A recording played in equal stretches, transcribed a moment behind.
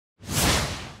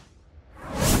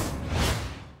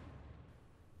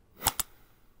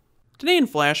Today in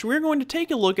Flash, we're going to take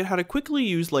a look at how to quickly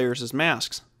use layers as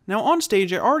masks. Now on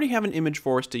stage, I already have an image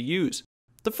for us to use.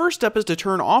 The first step is to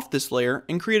turn off this layer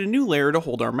and create a new layer to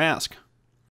hold our mask.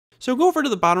 So go over to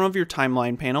the bottom of your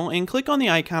timeline panel and click on the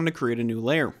icon to create a new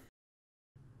layer.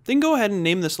 Then go ahead and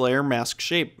name this layer Mask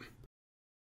Shape.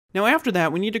 Now after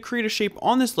that, we need to create a shape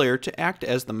on this layer to act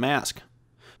as the mask.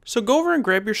 So go over and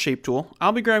grab your shape tool.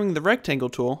 I'll be grabbing the rectangle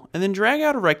tool, and then drag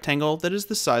out a rectangle that is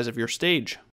the size of your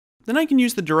stage. Then I can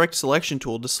use the direct selection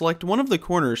tool to select one of the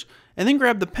corners, and then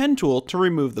grab the pen tool to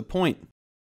remove the point.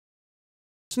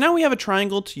 So now we have a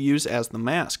triangle to use as the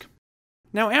mask.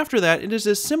 Now after that, it is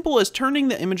as simple as turning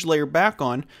the image layer back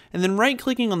on, and then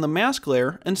right-clicking on the mask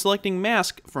layer and selecting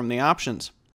Mask from the options.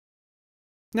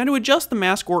 Now to adjust the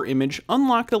mask or image,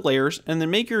 unlock the layers and then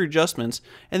make your adjustments,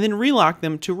 and then relock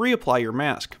them to reapply your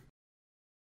mask.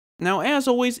 Now as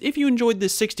always, if you enjoyed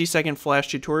this 60-second Flash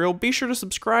tutorial, be sure to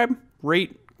subscribe,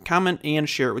 rate, comment, and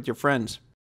share it with your friends.